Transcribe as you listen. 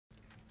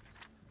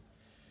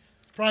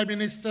Prime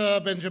Minister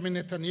Benjamin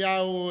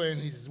Netanyahu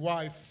and his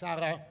wife,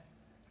 Sarah,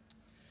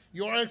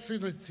 Your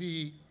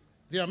Excellency,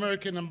 the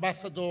American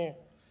Ambassador,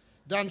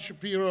 Dan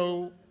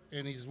Shapiro,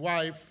 and his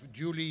wife,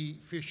 Julie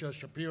Fisher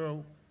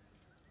Shapiro,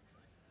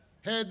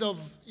 Head of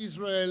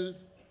Israel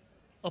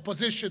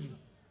Opposition,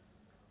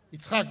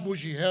 Yitzhak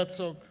Buzi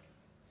Herzog,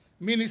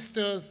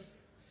 ministers,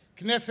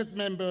 Knesset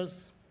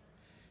members,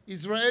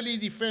 Israeli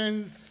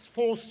Defense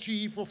Force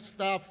Chief of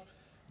Staff,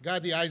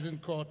 Gadi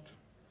Eisenkot,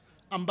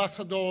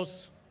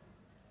 ambassadors,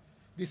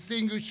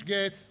 distinguished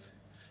guests,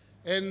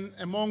 and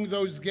among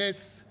those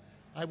guests,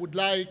 I would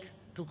like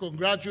to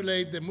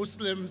congratulate the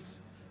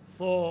Muslims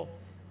for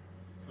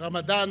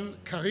Ramadan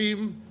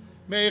Kareem.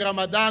 May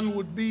Ramadan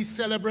would be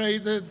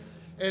celebrated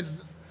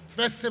as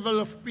festival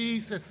of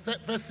peace, a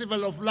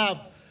festival of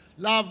love.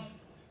 Love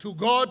to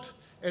God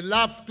and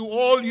love to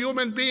all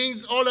human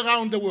beings all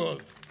around the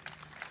world.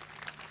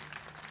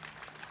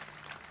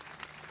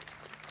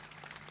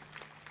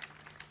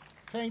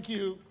 Thank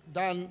you,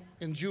 Dan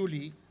and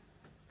Julie,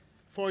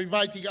 for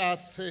inviting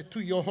us to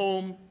your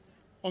home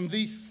on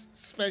this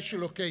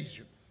special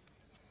occasion.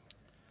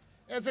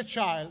 As a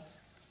child,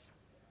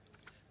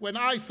 when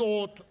I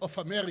thought of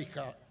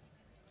America,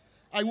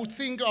 I would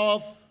think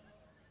of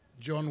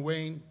John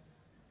Wayne,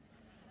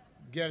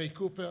 Gary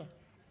Cooper,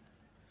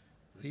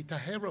 Rita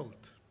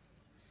Hayworth,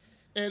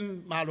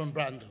 and Marlon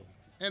Brando,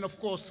 and of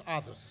course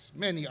others,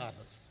 many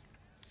others.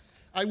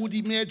 I would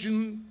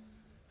imagine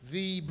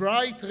the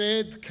bright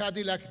red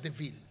Cadillac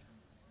DeVille.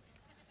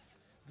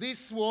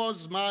 This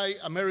was my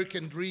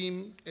American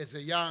dream as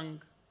a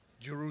young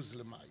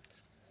Jerusalemite.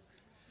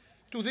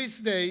 To this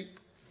day,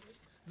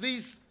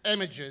 these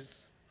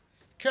images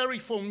carry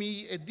for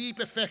me a deep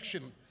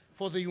affection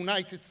for the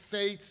United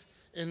States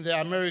and the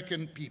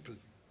American people.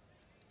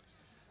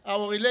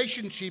 Our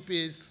relationship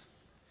is,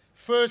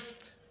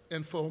 first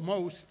and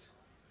foremost,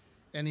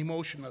 an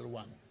emotional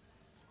one.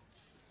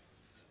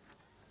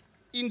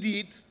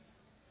 Indeed,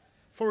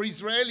 for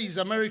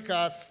Israelis,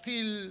 America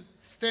still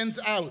stands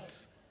out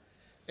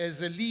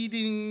as a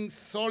leading,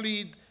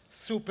 solid,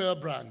 super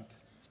brand.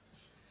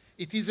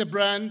 It is a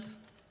brand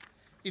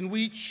in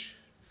which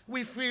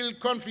we feel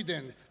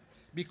confident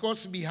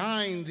because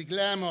behind the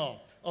glamour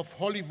of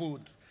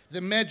Hollywood,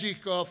 the magic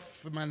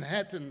of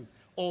Manhattan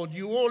or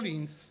New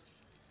Orleans,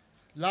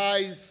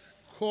 lies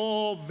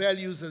core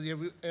values,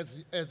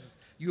 as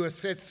you have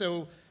said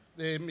so,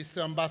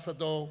 Mr.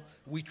 Ambassador,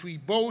 which we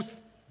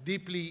both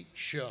deeply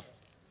share.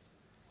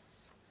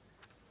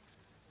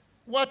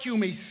 What you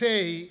may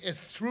say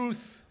as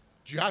truth,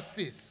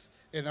 justice,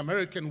 an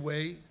American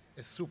way,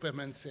 as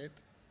Superman said,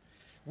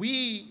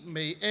 we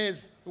may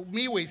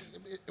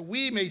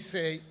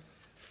say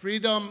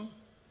freedom,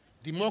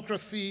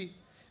 democracy,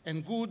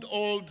 and good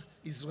old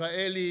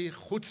Israeli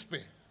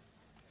chutzpah.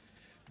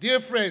 Dear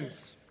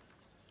friends,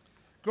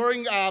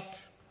 growing up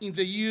in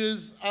the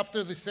years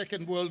after the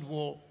Second World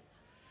War,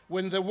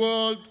 when the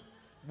world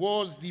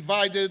was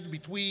divided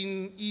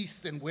between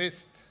East and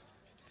West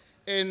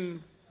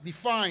and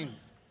defined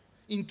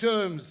in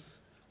terms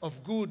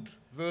of good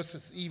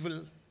versus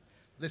evil,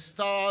 the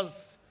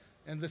stars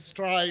and the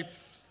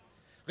stripes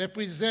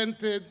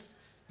represented,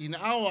 in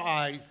our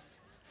eyes,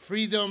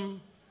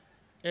 freedom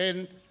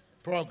and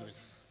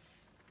progress.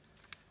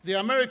 The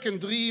American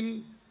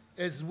dream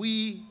as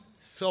we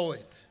saw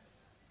it.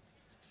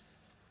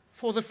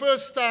 For the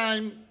first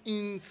time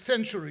in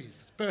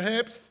centuries,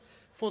 perhaps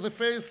for the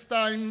first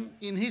time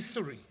in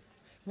history,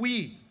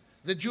 we,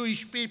 the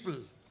Jewish people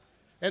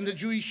and the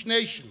Jewish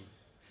nation,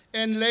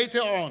 and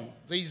later on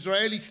the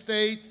Israeli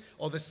state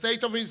or the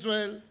state of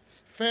Israel,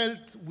 felt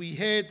we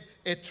had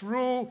a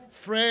true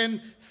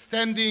friend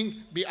standing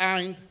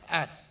behind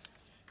us.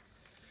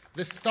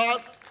 The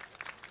stars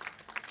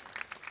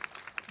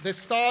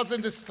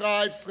and the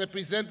stripes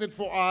represented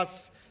for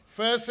us,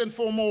 first and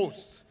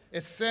foremost,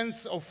 a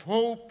sense of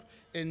hope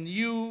and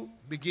new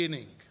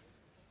beginning.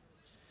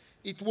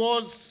 It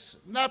was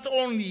not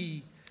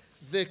only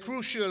the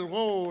crucial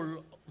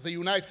role the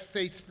United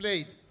States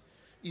played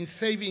in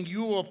saving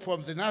Europe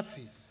from the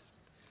Nazis.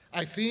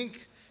 I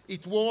think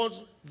it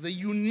was the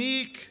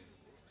unique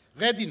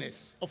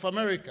readiness of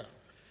America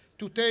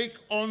to take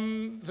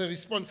on the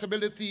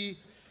responsibility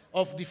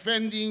of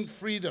defending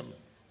freedom,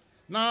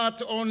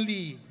 not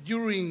only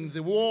during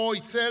the war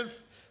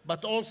itself,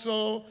 but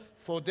also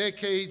for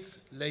decades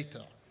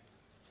later.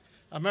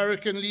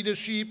 American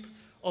leadership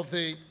of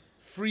the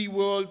free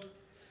world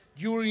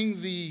during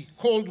the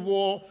Cold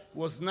War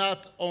was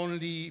not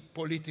only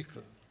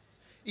political.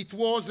 It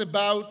was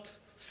about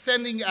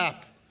standing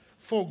up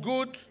for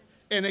good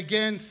and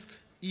against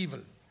evil.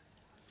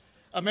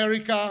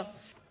 America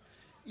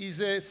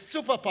is a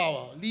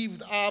superpower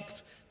lived up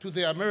to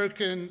the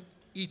American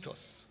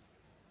ethos.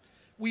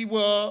 We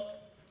were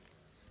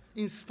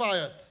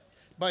inspired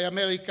by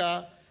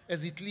America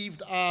as it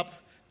lived up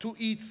to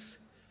its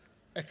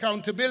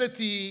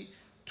accountability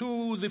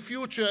to the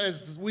future,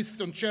 as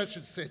Winston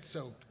Churchill said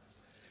so.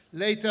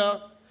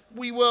 Later,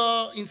 we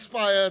were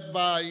inspired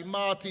by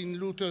Martin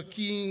Luther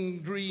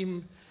King's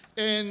dream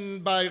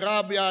and by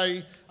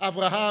Rabbi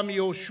Avraham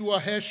Yoshua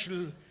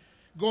Heschel,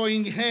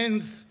 going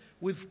hands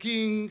with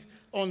King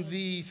on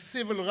the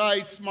Civil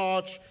Rights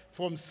March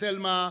from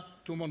Selma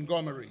to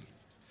Montgomery,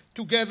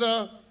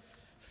 together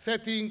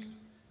setting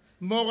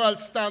moral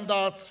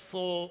standards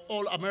for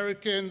all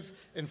Americans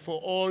and for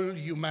all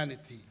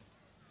humanity.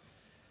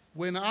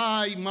 When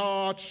I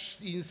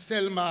marched in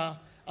Selma,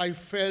 I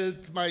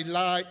felt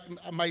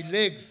my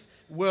legs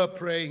were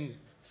praying,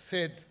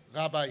 said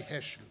Rabbi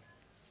Heschel.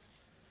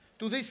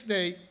 To this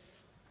day,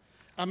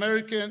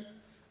 American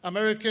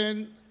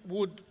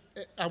world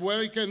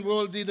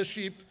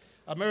leadership,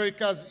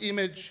 America's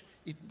image,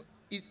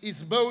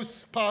 is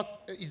both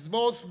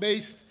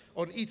based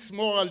on its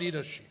moral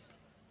leadership.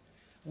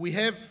 We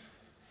have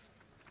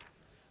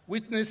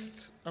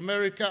witnessed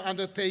America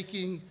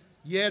undertaking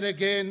yet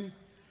again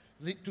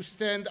to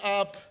stand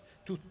up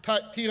to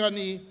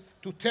tyranny,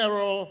 to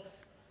terror,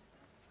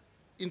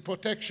 in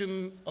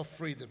protection of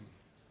freedom.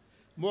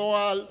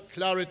 Moral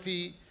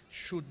clarity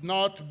should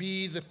not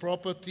be the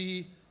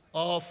property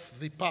of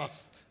the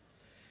past.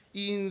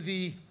 In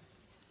the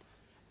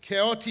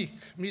chaotic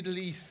Middle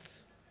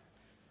East,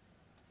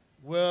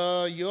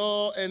 where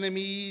your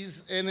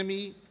enemy's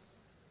enemy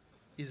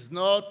is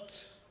not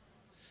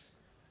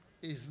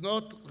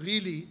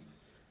really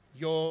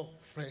your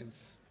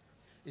friends.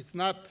 It's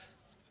not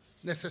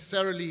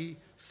necessarily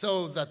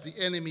so that the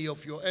enemy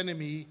of your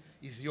enemy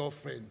is your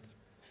friend.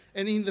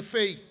 And in the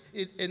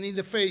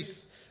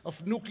face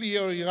of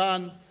nuclear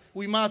Iran,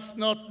 we must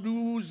not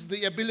lose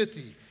the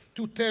ability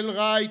to tell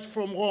right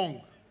from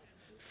wrong.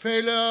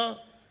 Failure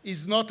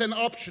is not an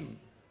option.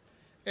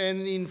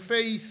 And in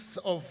face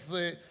of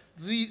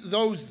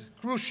those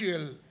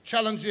crucial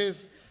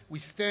challenges, we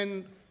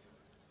stand,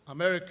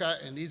 America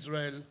and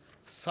Israel,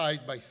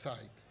 side by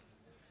side.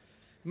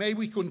 May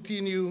we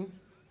continue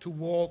to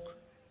walk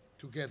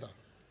together.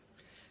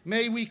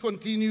 May we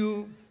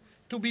continue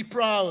to be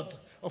proud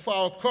of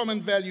our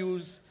common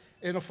values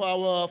and of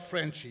our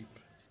friendship.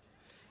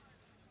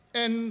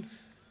 And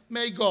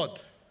may God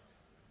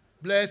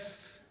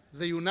bless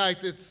the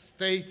United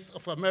States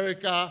of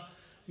America.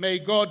 May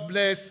God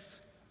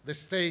bless the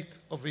State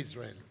of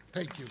Israel.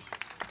 Thank you.